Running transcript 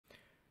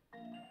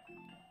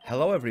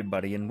Hello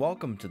everybody and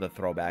welcome to the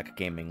Throwback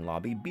Gaming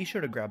Lobby. Be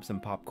sure to grab some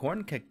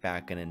popcorn, kick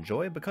back and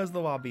enjoy because the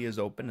lobby is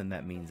open and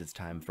that means it's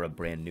time for a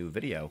brand new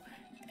video.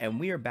 And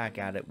we are back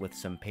at it with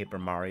some Paper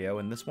Mario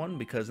in this one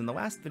because in the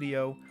last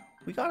video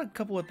we got a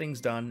couple of things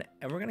done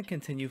and we're going to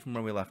continue from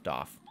where we left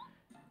off.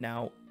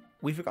 Now,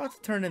 we forgot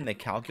to turn in the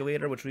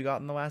calculator which we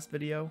got in the last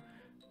video,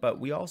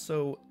 but we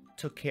also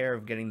took care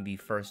of getting the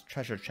first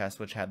treasure chest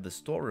which had the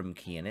storeroom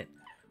key in it,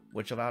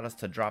 which allowed us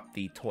to drop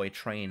the toy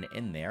train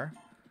in there.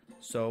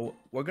 So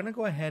we're going to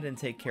go ahead and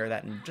take care of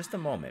that in just a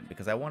moment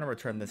because I want to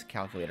return this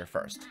calculator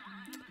first.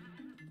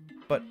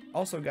 But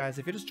also guys,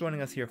 if you're just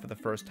joining us here for the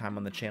first time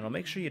on the channel,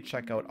 make sure you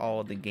check out all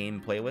of the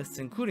game playlists,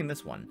 including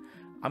this one.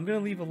 I'm going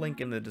to leave a link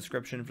in the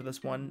description for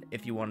this one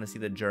if you want to see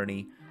the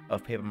journey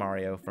of Paper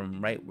Mario from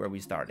right where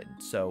we started.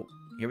 So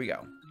here we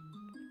go.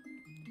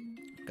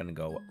 I'm going to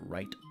go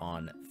right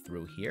on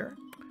through here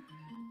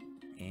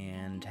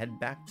and head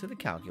back to the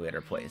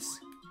calculator place.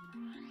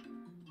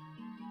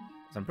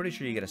 So I'm pretty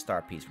sure you get a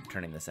star piece for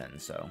turning this in,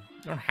 so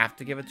you don't have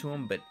to give it to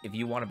him, but if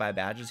you want to buy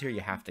badges here, you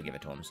have to give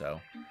it to him,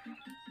 so.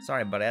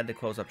 Sorry, but I had to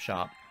close up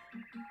shop.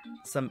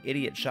 Some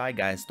idiot shy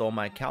guy stole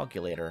my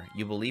calculator.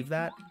 You believe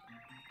that?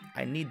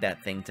 I need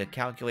that thing to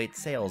calculate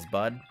sales,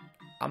 bud.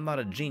 I'm not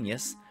a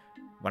genius.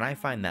 When I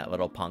find that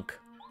little punk.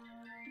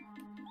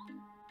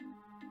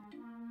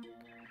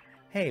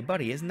 Hey,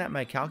 buddy, isn't that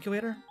my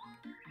calculator?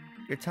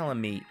 You're telling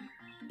me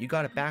you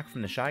got it back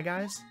from the shy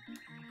guys?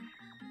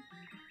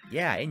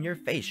 Yeah, in your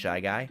face,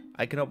 shy guy.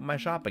 I can open my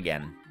shop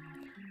again.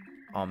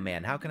 Oh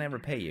man, how can I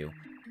repay you?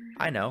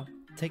 I know.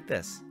 Take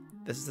this.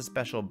 This is a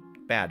special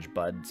badge,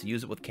 bud, so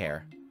use it with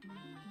care.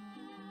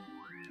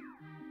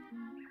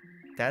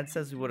 Dad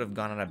says we would have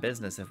gone out of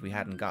business if we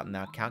hadn't gotten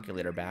that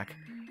calculator back.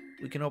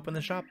 We can open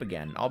the shop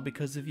again, all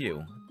because of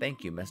you.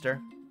 Thank you,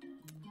 mister.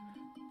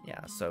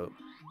 Yeah, so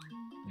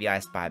the I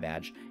Spy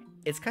badge.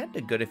 It's kind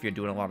of good if you're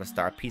doing a lot of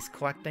star piece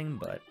collecting,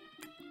 but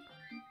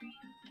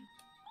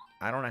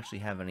I don't actually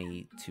have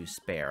any to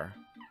spare.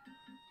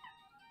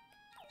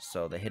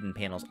 So the hidden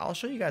panels, I'll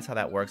show you guys how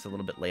that works a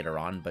little bit later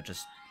on, but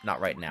just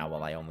not right now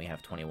while I only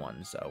have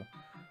 21, so.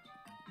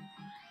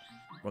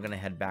 We're going to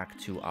head back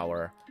to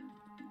our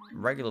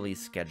regularly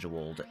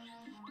scheduled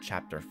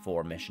Chapter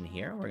 4 mission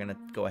here. We're going to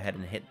go ahead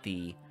and hit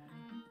the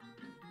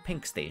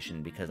pink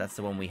station because that's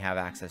the one we have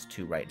access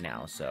to right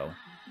now, so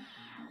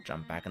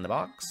jump back in the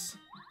box.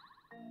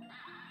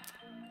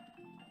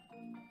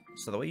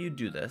 So the way you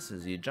do this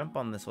is you jump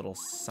on this little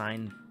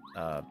sign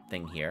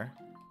thing here.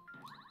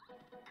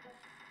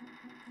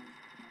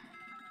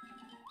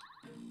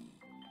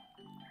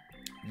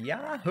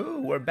 Yahoo!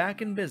 We're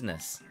back in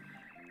business.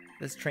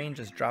 This train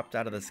just dropped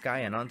out of the sky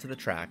and onto the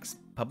tracks.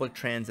 Public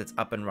transit's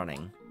up and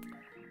running.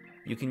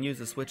 You can use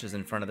the switches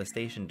in front of the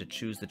station to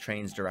choose the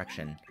train's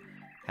direction.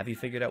 Have you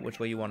figured out which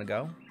way you want to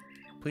go?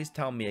 Please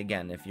tell me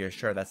again if you're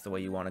sure that's the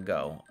way you want to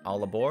go.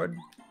 All aboard?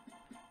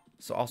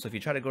 So also, if you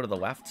try to go to the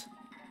left,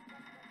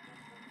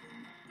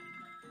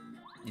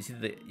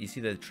 you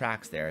see the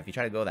tracks there. If you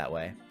try to go that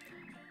way.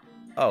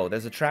 Oh,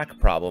 there's a track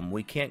problem.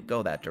 We can't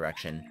go that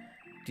direction.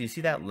 Do you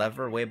see that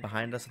lever way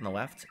behind us on the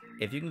left?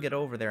 If you can get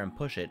over there and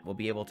push it, we'll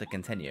be able to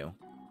continue.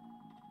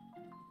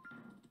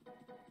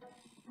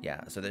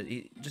 Yeah, so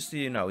just so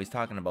you know, he's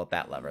talking about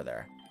that lever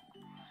there.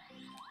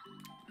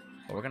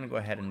 But we're going to go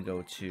ahead and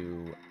go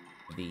to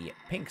the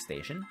pink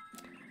station.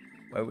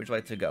 Where would you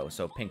like to go?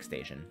 So, pink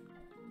station.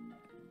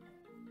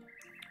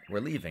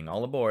 We're leaving.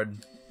 All aboard.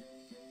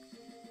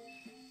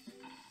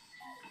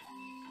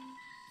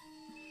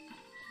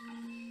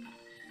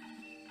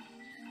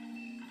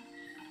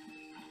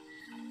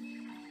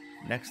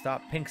 Next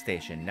stop, Pink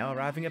Station. Now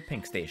arriving at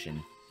Pink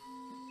Station.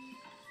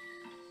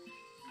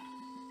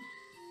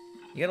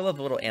 You gotta love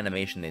the little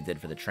animation they did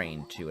for the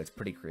train, too. It's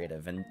pretty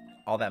creative, and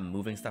all that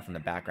moving stuff in the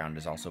background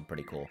is also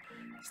pretty cool.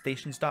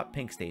 Station stop,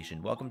 Pink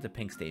Station. Welcome to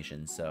Pink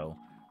Station. So,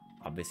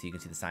 obviously you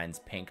can see the sign's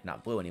pink,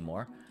 not blue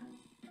anymore.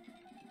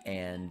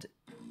 And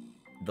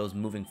those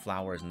moving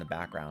flowers in the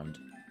background.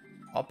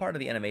 All part of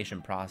the animation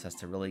process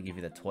to really give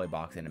you the toy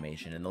box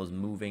animation. And those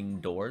moving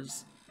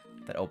doors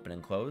that open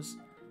and close.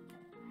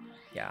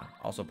 Yeah,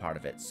 also part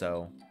of it.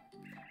 So,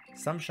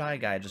 some shy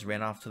guy just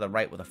ran off to the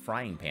right with a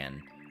frying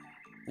pan.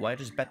 Well, I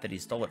just bet that he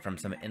stole it from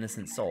some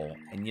innocent soul,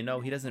 and you know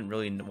he doesn't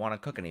really want to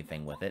cook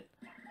anything with it.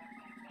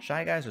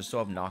 Shy guys are so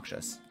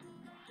obnoxious.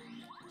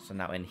 So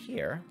now in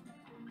here,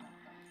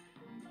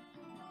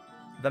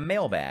 the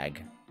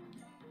mailbag.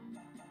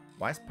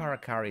 Why is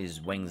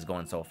Parakari's wings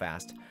going so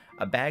fast?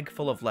 A bag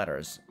full of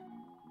letters.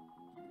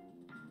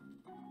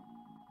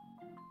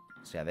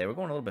 So yeah, they were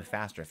going a little bit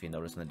faster if you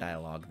notice in the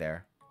dialogue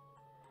there.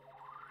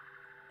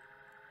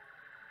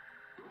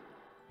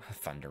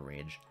 Thunder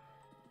Rage.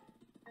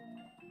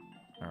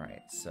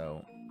 Alright,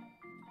 so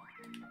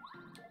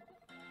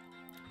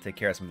take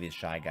care of some of these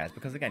shy guys,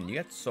 because again, you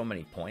get so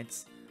many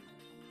points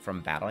from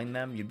battling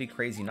them, you'd be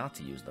crazy not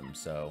to use them,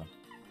 so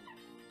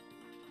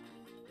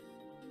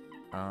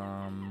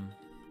I'll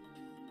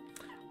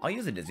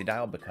use a Dizzy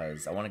Dial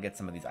because I want to get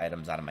some of these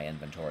items out of my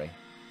inventory.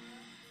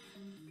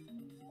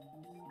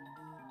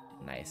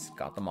 Nice,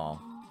 got them all.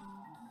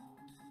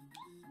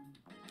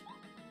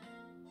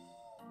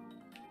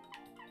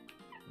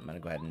 I'm gonna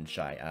go ahead and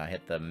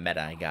hit the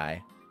meta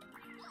guy.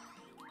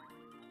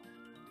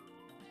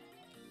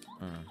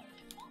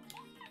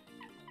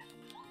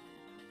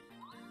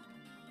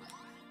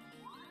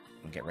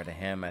 Get rid of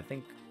him, I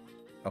think.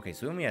 Okay,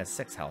 so he only has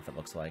 6 health, it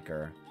looks like,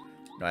 or...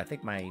 No, I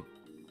think my...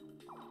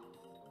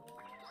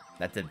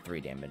 That did 3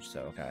 damage,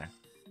 so okay.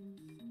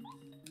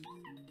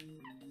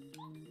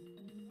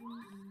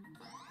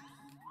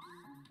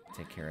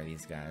 Take care of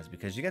these guys,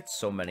 because you get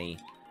so many...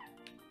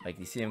 Like,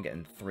 you see them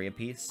getting 3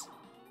 apiece.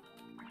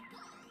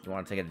 You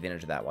want to take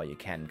advantage of that while you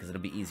can, because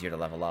it'll be easier to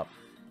level up.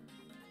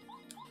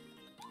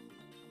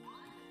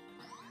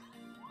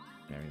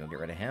 There we go, get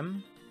rid of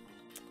him.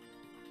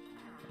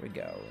 There we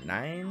go,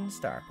 9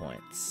 star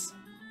points.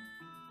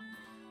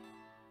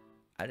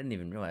 I didn't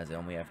even realize I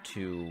only have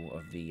 2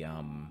 of the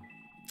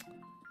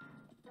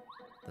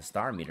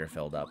star meter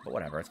filled up, but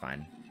whatever, it's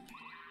fine.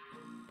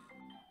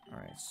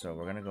 Alright, so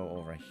we're gonna go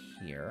over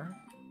here.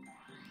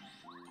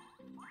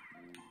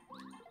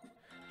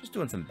 Just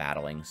doing some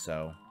battling,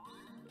 so...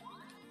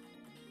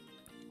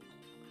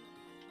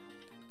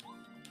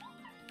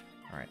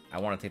 Alright,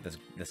 I want to take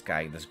this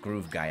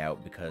groove guy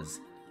out because,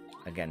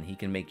 again, he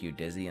can make you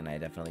dizzy, and I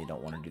definitely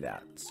don't want to do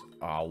that.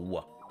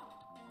 Oh,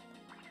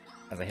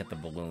 as I hit the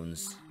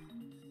balloons.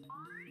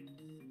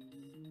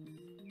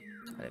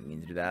 I didn't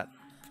mean to do that.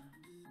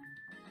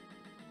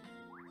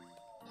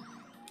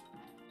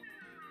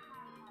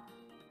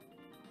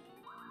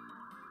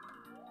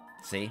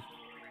 See?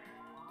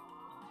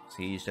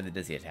 See, you said the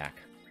dizzy attack.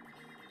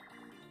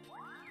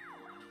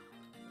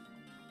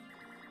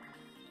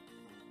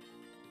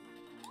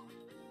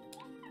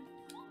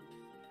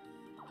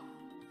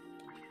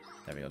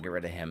 There we go, get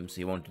rid of him, so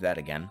you won't do that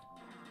again.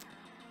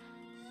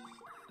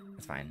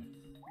 That's fine.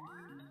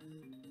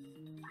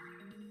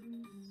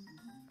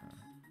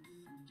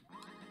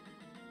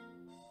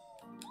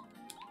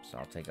 So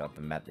I'll take out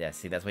the Met. Yeah,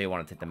 see, that's why you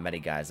want to take the Meta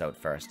guys out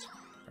first.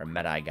 Or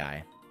Meta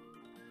guy.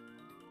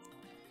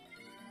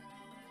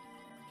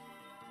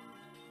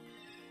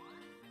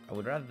 I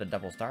would rather the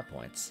double star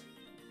points.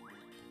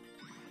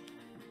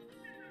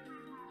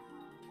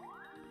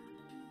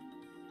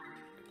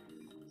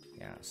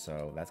 Yeah,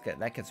 so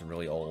that gets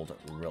really old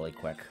really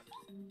quick.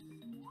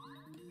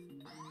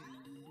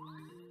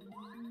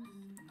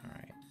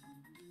 Alright.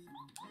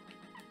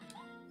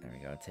 There we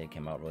go, take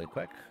him out really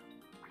quick.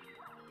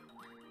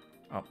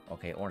 Oh,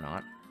 okay, or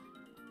not.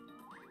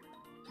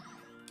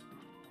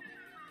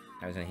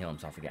 I was gonna heal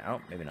himself again.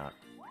 Oh, maybe not.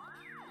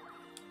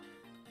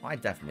 Oh, I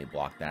definitely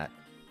blocked that.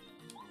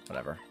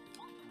 Whatever.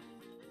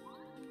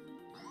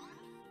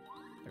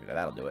 There we go,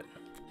 that'll do it.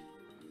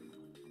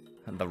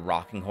 And the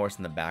rocking horse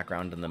in the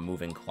background and the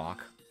moving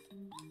clock.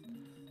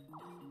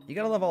 You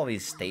gotta love all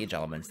these stage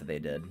elements that they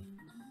did.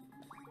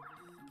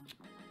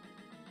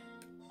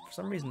 For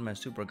some reason my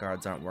super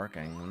guards aren't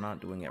working. I'm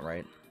not doing it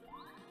right.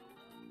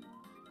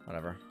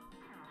 Whatever.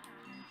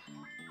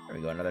 There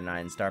we go, another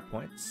 9 star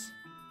points.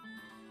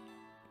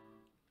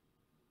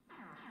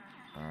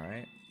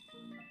 Alright.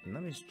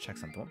 Let me just check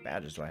something. What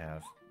badges do I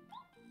have?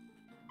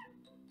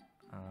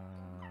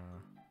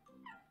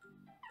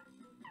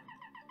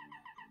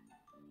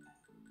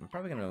 I'm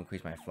probably going to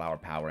increase my flower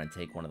power and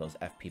take one of those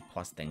FP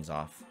plus things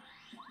off.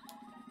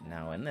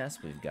 Now in this,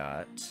 we've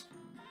got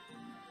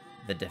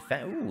the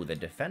defend. Ooh, the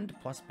defend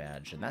plus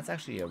badge, and that's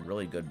actually a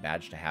really good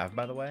badge to have,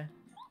 by the way.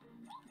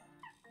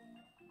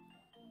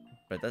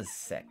 But it does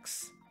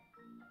 6.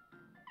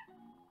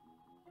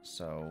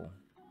 So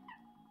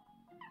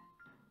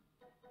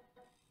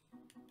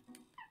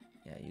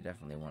yeah, you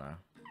definitely want to.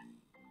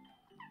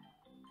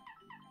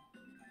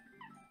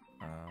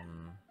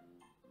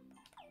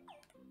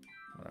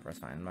 Whatever, it's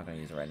fine. I'm not going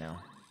to use it right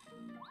now.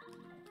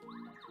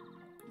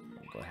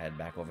 We'll go ahead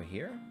back over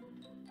here.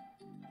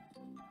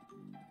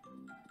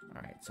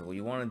 Alright, so what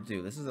you want to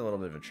do, this is a little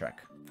bit of a trick.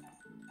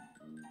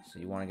 So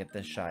you want to get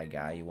this shy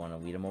guy, you want to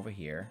lead him over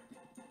here.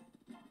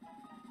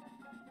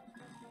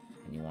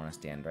 And you want to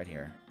stand right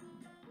here.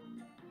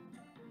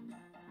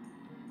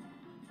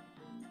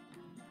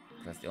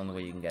 That's the only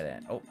way you can get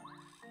in. Oh!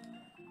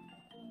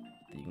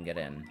 You can get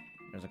in.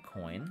 There's a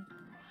coin.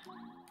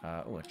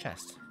 Oh, a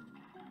chest.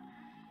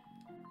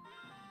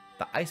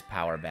 The ice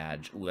power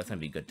badge. Ooh, that's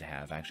gonna be good to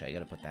have. Actually, I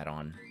gotta put that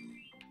on.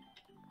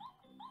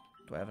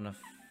 Do I have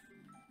enough?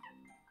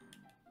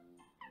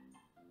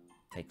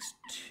 Takes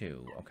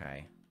 2.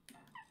 Okay.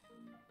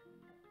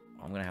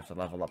 I'm gonna have to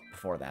level up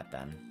before that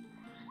then.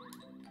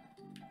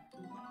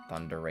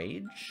 Thunder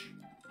Rage.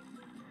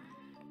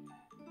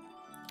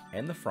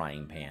 And the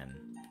frying pan.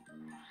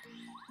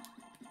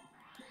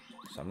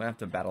 So I'm gonna have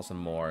to battle some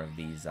more of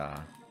these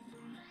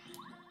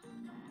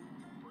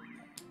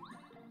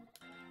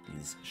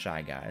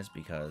shy guys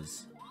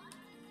because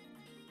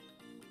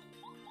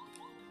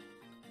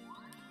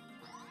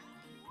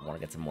I want to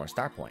get some more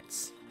star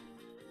points.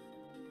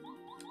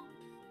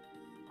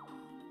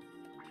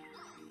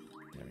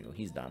 There we go,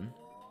 he's done.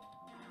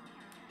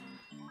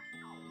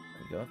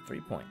 There we go, 3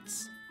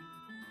 points.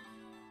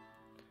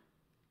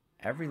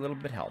 Every little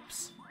bit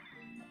helps.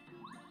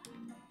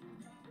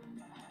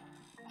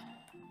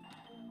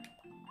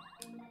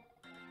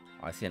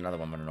 Oh, I see another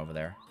one running over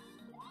there.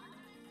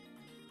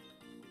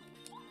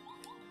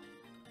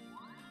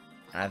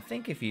 And I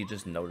think if you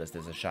just notice,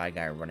 there's a shy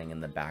guy running in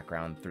the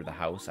background through the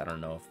house. I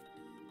don't know if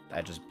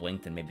I just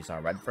blinked and maybe saw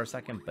red for a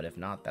second, but if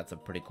not, that's a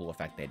pretty cool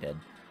effect they did.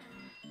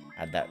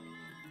 Add that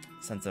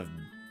sense of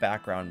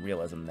background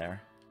realism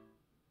there.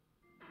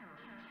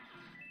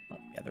 Oh,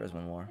 yeah, there is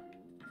one more.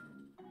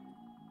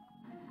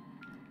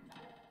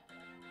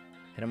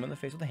 Hit him in the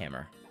face with a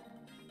hammer.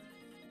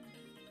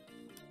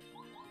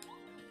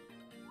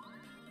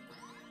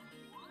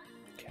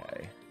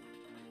 Okay.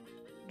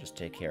 Just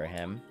take care of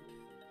him.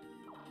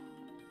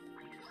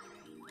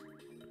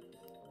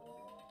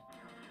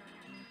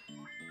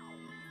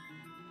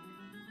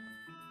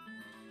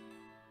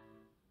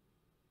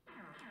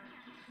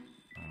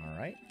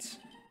 Alright.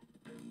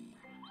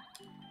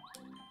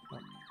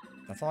 Well,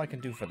 that's all I can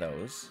do for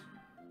those.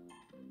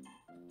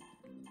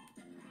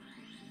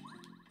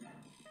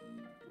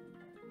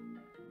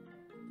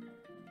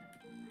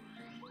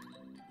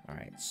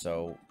 Alright,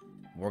 so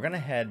we're gonna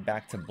head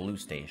back to Blue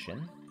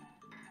Station.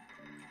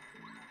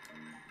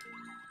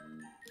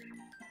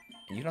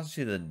 You can also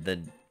see the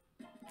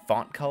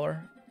font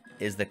color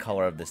is the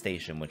color of the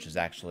station, which is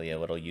actually a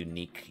little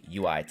unique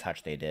UI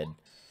touch they did.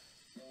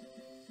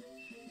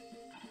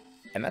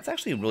 And that's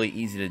actually really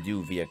easy to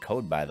do via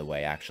code, by the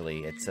way,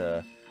 actually. It's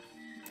a...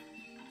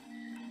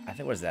 I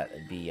think, what is that?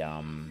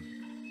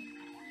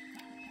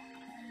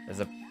 There's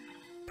a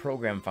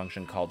program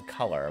function called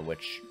color,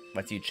 which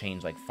lets you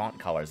change, like, font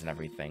colors and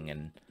everything,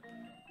 and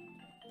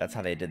that's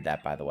how they did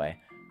that, by the way.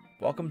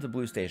 Welcome to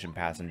Blue Station,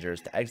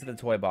 passengers. To exit the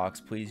toy box,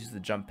 please use the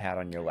jump pad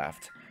on your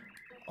left.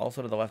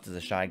 Also to the left is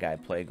a Shy Guy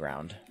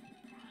playground.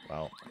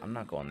 Well, I'm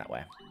not going that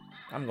way.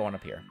 I'm going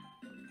up here.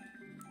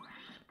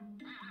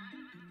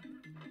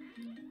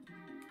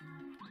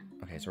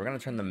 Okay, so we're going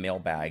to turn the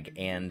mailbag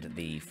and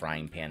the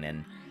frying pan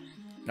in.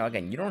 Now,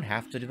 again, you don't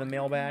have to do the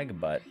mailbag,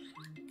 but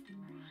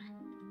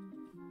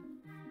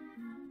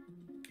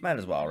might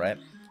as well, right?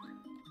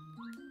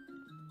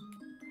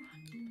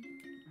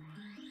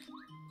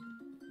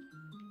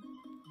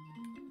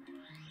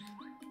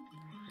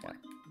 Yeah.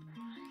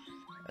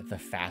 The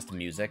fast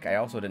music. I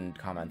also didn't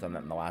comment on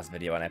that in the last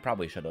video, and I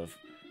probably should have.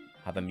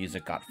 How the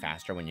music got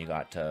faster when you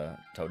got to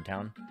Toad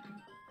Town.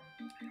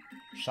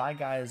 Shy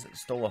Guys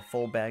stole a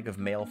full bag of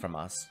mail from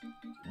us.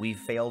 We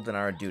failed in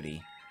our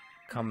duty.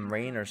 Come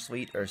rain or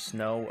sleet or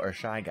snow or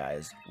Shy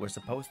Guys, we're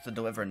supposed to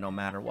deliver no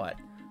matter what.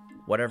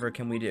 Whatever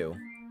can we do?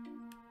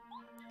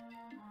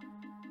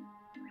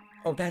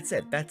 Oh, that's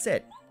it, that's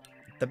it.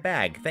 The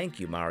bag, thank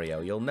you,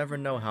 Mario. You'll never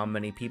know how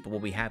many people will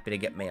be happy to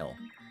get mail.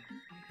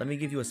 Let me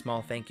give you a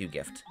small thank you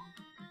gift.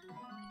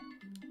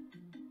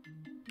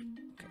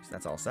 Okay, so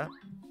that's all set.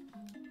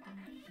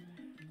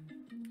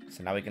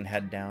 So now we can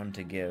head down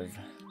to give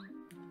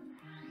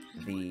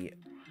the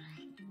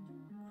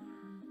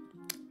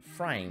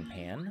frying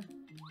pan.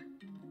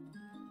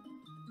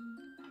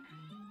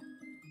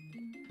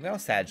 Look how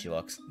sad she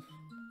looks.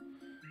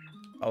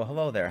 Oh,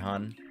 hello there,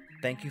 hon.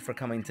 Thank you for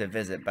coming to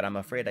visit, but I'm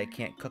afraid I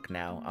can't cook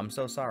now. I'm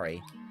so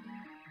sorry.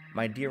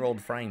 My dear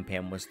old frying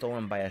pan was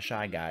stolen by a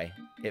Shy Guy.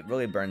 It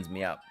really burns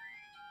me up.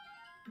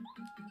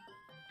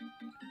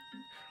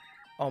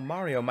 Oh,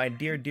 Mario, my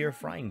dear, dear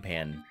frying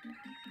pan.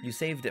 You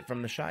saved it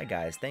from the Shy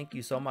Guys. Thank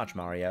you so much,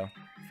 Mario.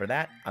 For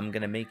that, I'm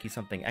gonna make you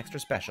something extra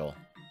special.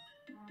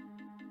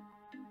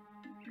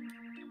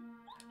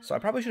 So I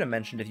probably should have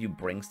mentioned if you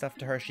bring stuff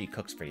to her, she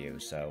cooks for you,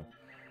 so...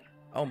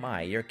 Oh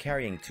my, you're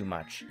carrying too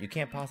much. You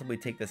can't possibly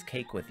take this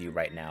cake with you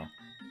right now.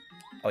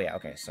 Oh yeah,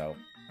 okay, so...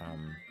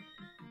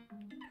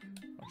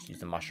 let's use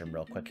the mushroom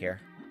real quick here.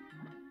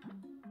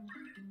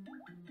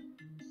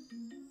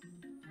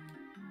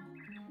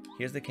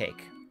 Here's the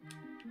cake.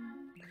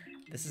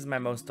 This is my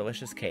most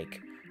delicious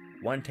cake.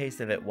 One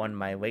taste of it won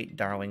my late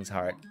darling's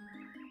heart.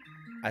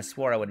 I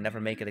swore I would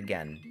never make it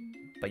again.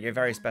 But you're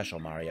very special,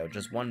 Mario.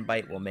 Just one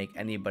bite will make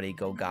anybody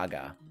go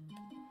gaga.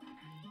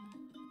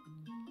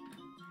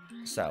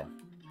 So,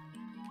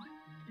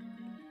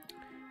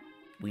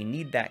 we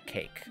need that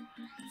cake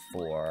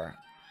for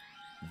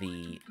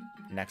the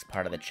next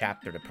part of the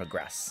chapter to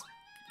progress.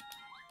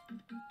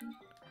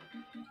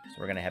 So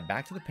we're going to head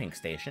back to the pink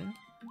station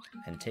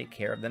and take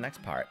care of the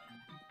next part.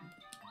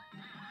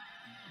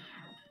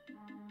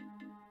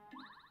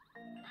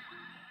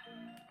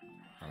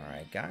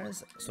 Alright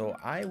guys, so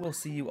I will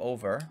see you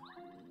over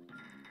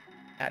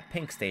at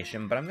Pink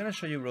Station, but I'm going to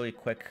show you really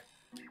quick.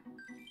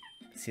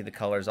 See the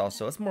colors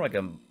also. It's more like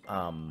a,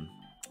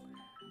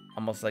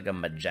 almost like a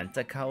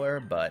magenta color,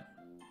 but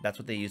that's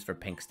what they use for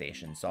Pink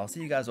Station. So I'll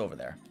see you guys over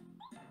there.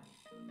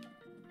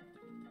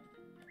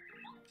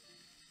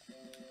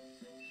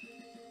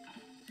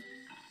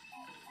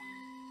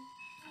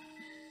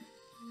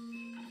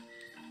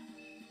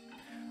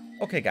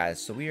 Okay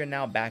guys, so we are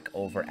now back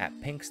over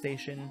at Pink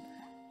Station.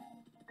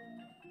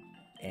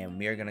 And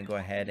we are going to go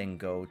ahead and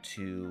go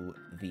to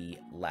the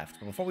left.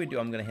 But before we do,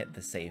 I'm going to hit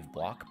the save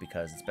block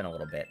because it's been a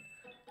little bit.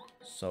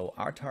 So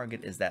our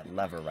target is that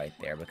lever right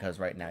there, because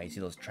right now you see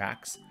those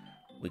tracks?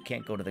 We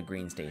can't go to the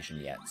green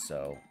station yet,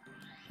 so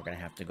we're going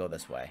to have to go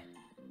this way.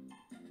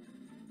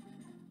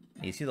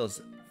 You see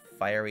those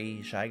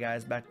fiery Shy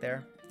Guys back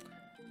there?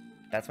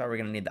 That's why we're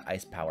going to need the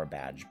Ice Power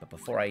badge. But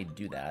before I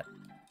do that,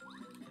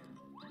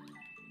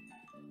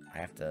 I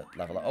have to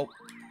level up. Oh!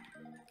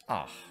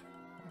 Ah.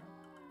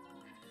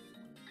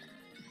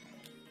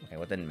 Okay,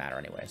 well, it didn't matter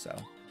anyway, so.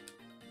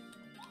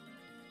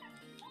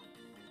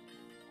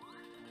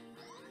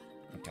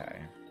 Okay.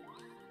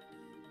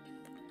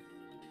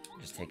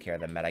 Just take care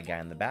of the meta guy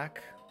in the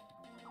back.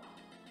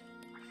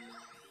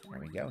 There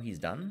we go, he's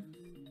done.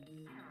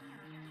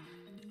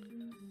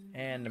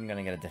 And I'm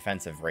gonna get a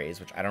defensive raise,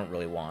 which I don't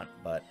really want,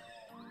 but...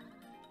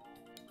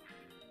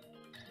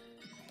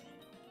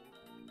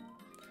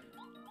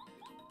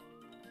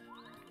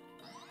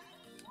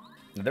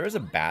 There is a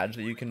badge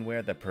that you can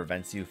wear that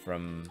prevents you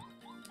from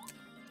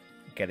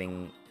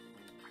getting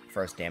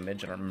first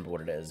damage. I don't remember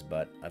what it is,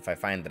 but if I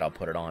find it, I'll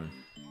put it on.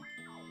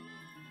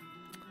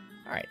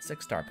 Alright,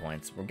 6 star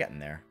points. We're getting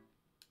there.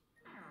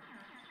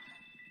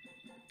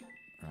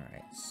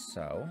 Alright,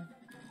 so...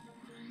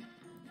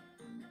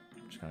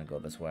 I'm just gonna go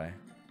this way.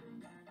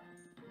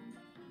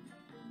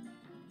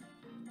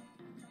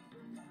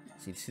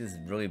 See this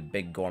really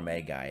big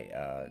gourmet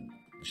guy,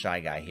 Shy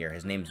Guy here.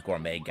 His name's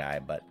Gourmet Guy,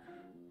 but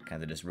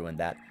kind of just ruined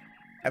that.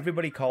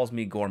 Everybody calls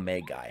me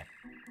Gourmet Guy.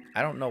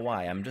 I don't know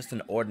why. I'm just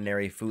an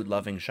ordinary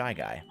food-loving Shy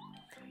Guy.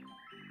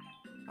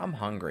 I'm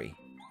hungry.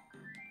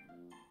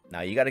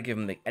 Now, you gotta give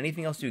him the...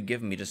 Anything else you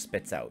give him, he just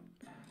spits out.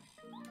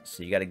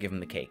 So you gotta give him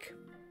the cake.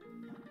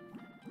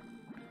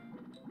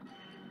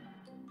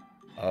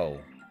 Oh.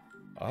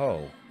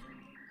 Oh.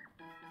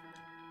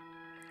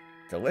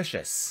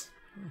 Delicious.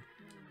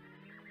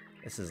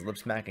 This is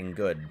lip-smacking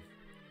good.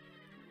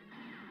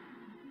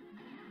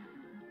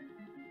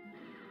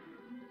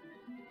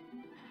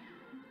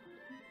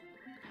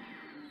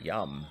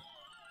 Yum.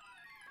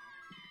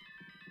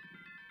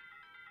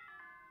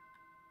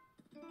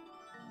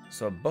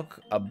 So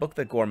a book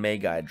that Gourmet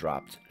Guy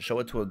dropped. Show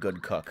it to a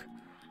good cook.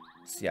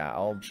 So yeah,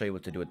 I'll show you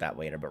what to do with that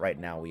later, but right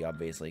now we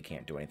obviously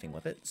can't do anything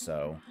with it,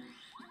 so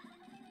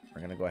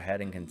we're gonna go ahead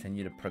and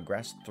continue to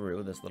progress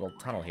through this little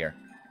tunnel here.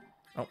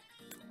 Oh,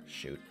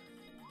 shoot.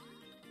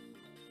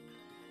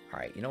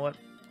 Alright, you know what?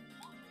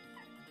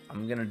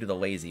 I'm gonna do the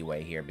lazy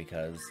way here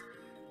because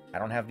I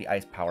don't have the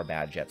Ice Power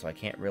badge yet, so I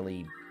can't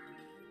really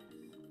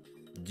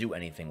do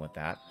anything with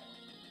that.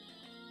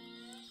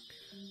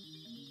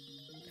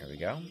 There we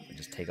go. We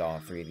just take all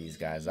 3 of these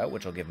guys out,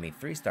 which will give me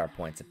 3 star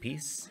points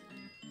apiece.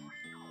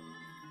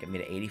 Get me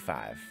to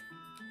 85.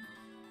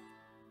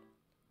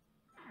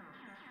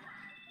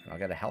 And I'll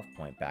get a health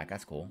point back.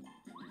 That's cool.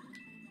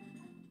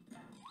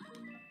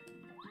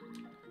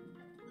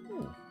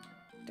 Ooh.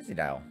 Dizzy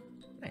Dial.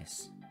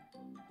 Nice.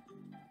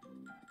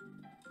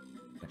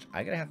 Which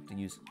I'm gonna have to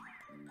use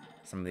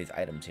some of these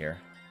items here.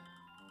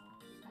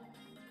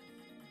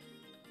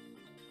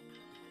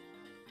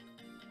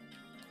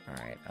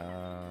 Alright,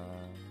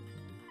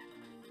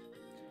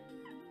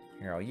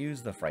 here, I'll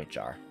use the Fright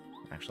Jar,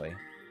 actually.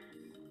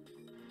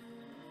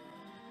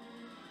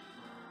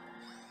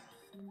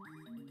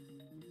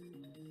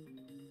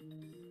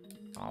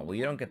 Oh, well,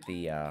 you don't get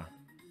the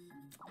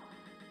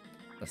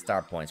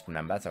star points from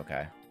them, that's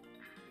okay.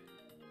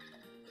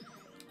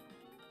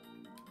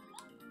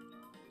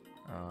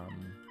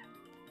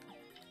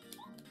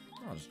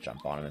 I'll just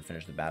jump on him and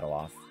finish the battle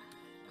off.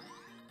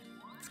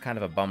 It's kind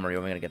of a bummer you're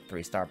only gonna get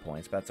 3 star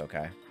points, but that's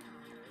okay.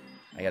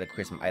 I gotta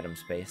create some item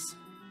space.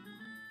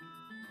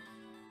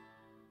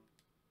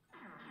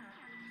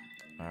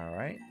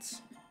 Alright.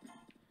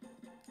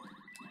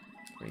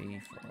 3,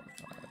 4, 5,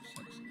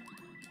 6.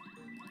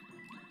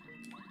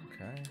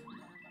 Okay.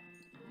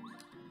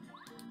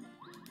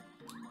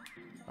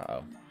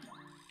 Uh-oh.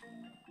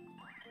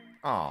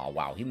 Oh,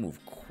 wow, he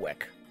moved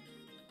quick.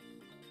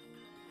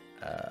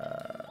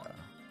 Alright.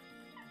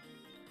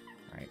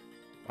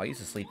 I'll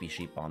use a Sleepy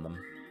Sheep on them.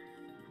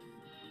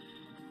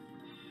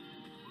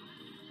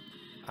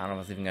 I don't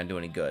know if it's even gonna do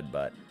any good,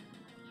 but...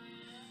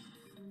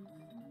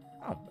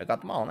 Oh, I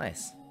got them all,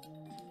 nice.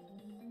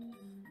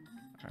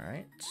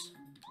 Alright.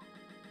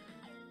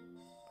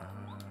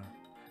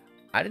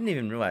 I didn't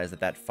even realize that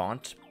that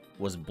font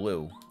was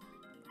blue.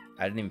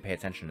 I didn't even pay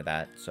attention to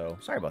that, so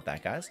sorry about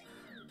that, guys.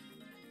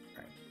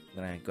 Alright,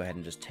 I'm gonna go ahead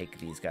and just take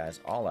these guys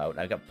all out.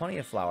 I've got plenty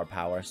of flower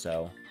power,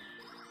 so...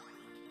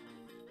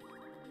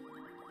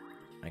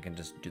 I can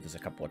just do this a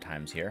couple of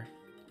times here.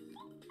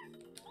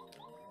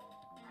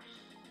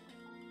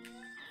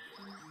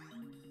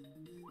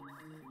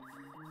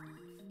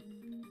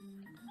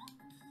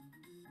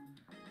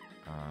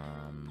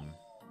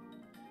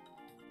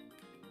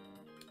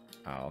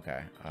 Oh,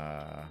 okay.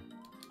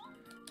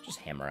 Just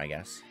hammer, I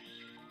guess.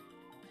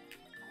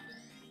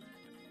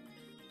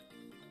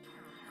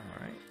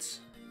 Alright.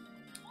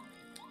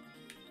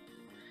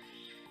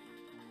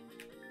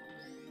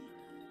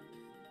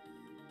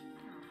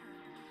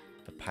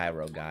 The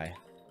pyro guy.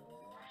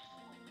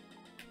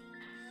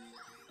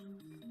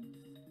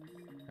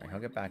 Alright, he'll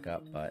get back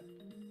up, but...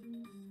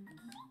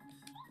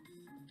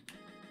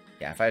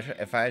 Yeah,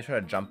 if I try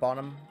to jump on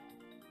him,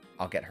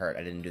 I'll get hurt.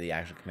 I didn't do the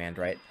actual command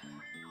right.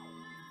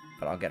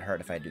 But I'll get hurt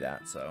if I do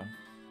that, so...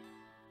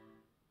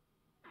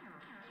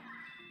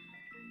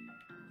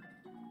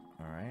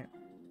 Alright.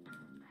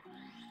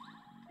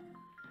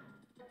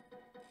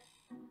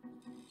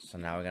 So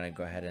now we're going to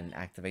go ahead and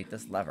activate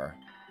this lever.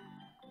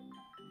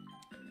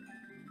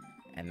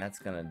 And that's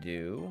going to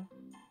do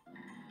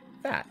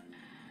that.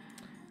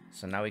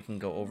 So now we can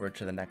go over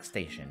to the next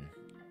station.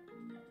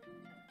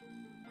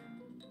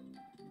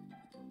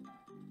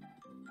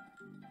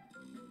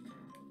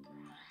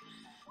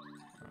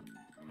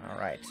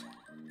 Alright.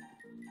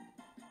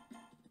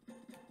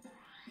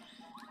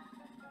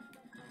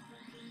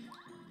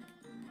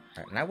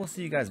 Alright, and I will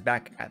see you guys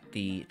back at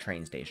the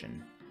train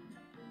station.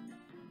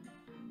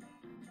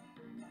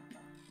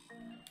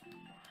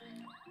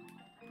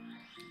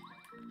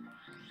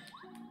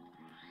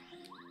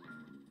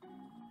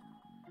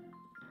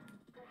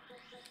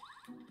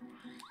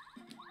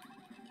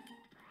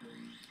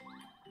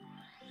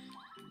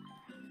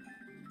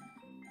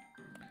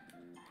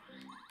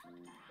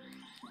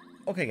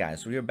 Okay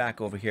guys, so we're back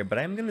over here, but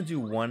I'm going to do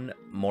one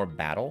more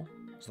battle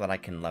so that I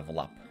can level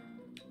up.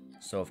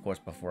 So of course,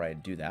 before I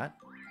do that,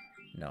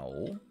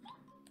 no,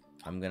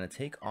 I'm going to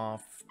take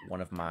off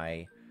one of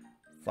my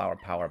Flower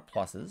Power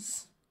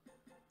Pluses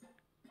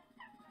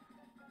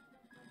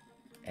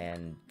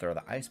and throw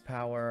the Ice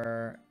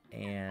Power,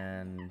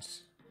 and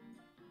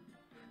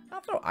I'll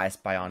throw Ice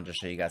Spy on to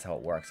show you guys how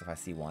it works if I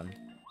see one.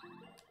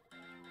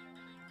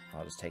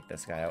 I'll just take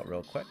this guy out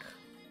real quick.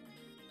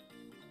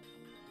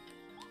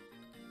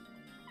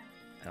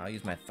 And I'll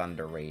use my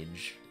Thunder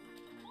Rage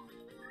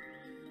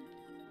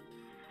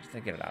just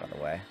to get it out of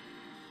the way.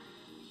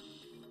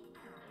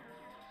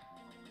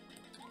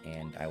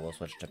 And I will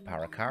switch to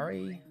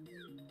Parakari,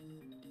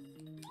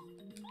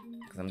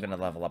 because I'm going to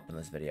level up in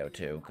this video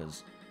too,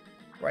 because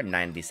we're at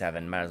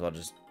 97. Might as well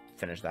just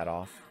finish that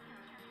off.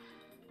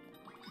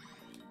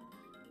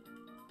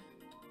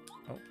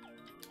 Oh.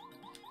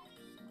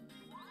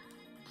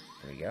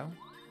 There we go.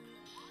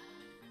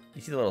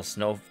 You see the little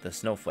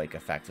snowflake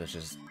effect, which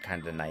is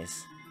kind of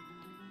nice.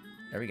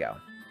 There we go.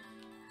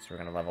 So we're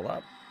going to level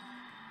up.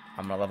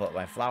 I'm going to level up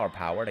my Flower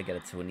Power to get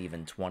it to an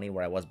even 20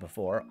 where I was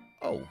before.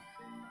 Oh.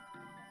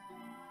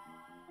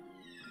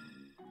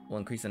 Will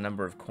increase the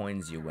number of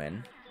coins you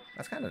win.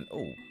 That's kind of...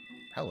 Oh,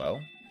 hello.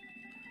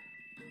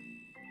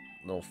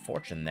 Little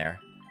fortune there.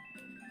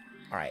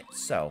 Alright,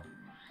 so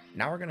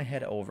now we're going to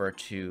head over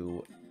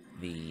to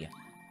the...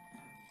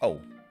 Oh.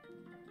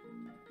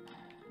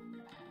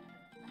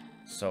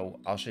 So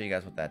I'll show you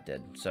guys what that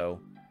did. So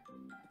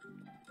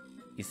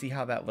you see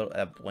how that little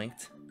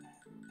blinked?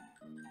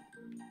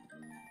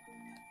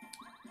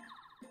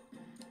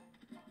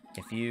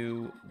 If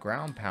you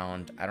ground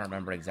pound, I don't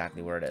remember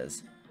exactly where it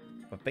is,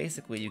 but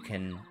basically you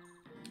can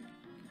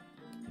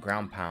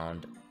ground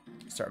pound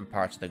certain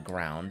parts of the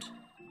ground.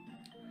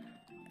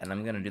 And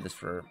I'm going to do this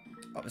for,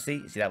 oh, see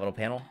that little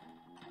panel?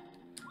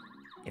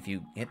 If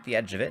you hit the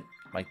edge of it,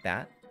 like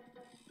that,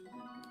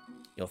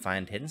 you'll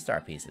find hidden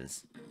star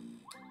pieces.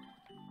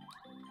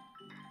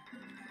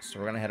 So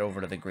we're going to head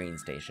over to the green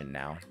station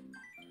now.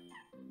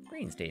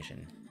 Green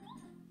station.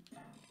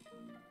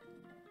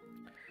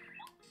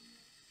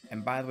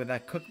 And by the way,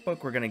 that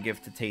cookbook we're going to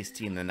give to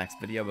Tasty in the next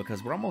video,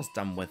 because we're almost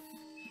done with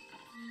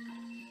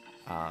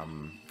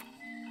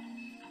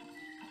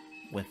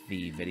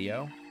the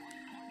video.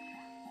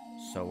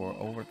 So we're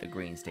over at the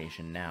green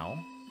station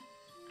now.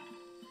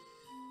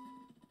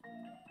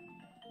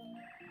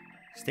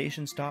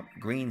 Station stop,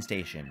 green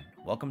station.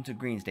 Welcome to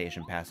green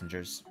station,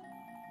 passengers.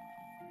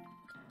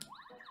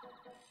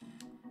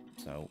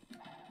 So,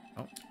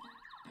 oh,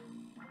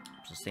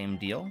 it's the same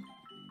deal.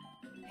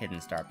 Hidden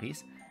star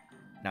piece.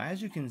 Now,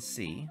 as you can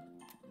see,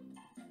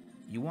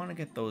 you want to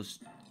get those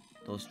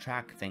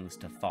track things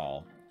to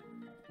fall.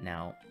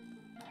 Now,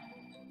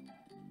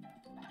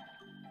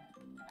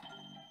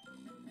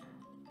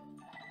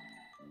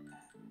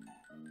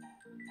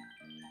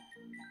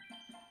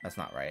 that's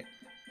not right.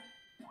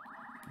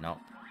 No.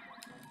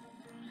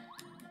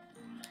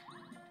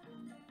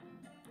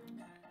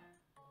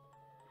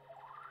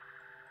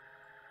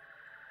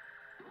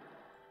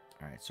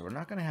 Alright, so we're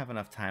not going to have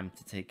enough time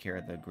to take care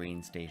of the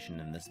green station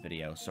in this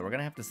video, so we're going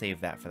to have to save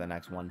that for the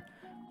next one.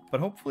 But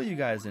hopefully you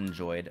guys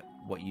enjoyed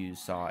what you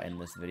saw in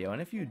this video,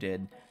 and if you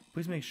did,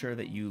 please make sure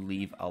that you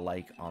leave a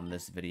like on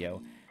this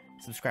video,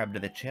 subscribe to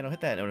the channel,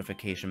 hit that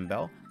notification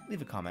bell,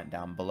 leave a comment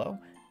down below,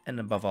 and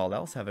above all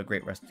else, have a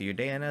great rest of your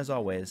day, and as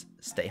always,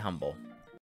 stay humble.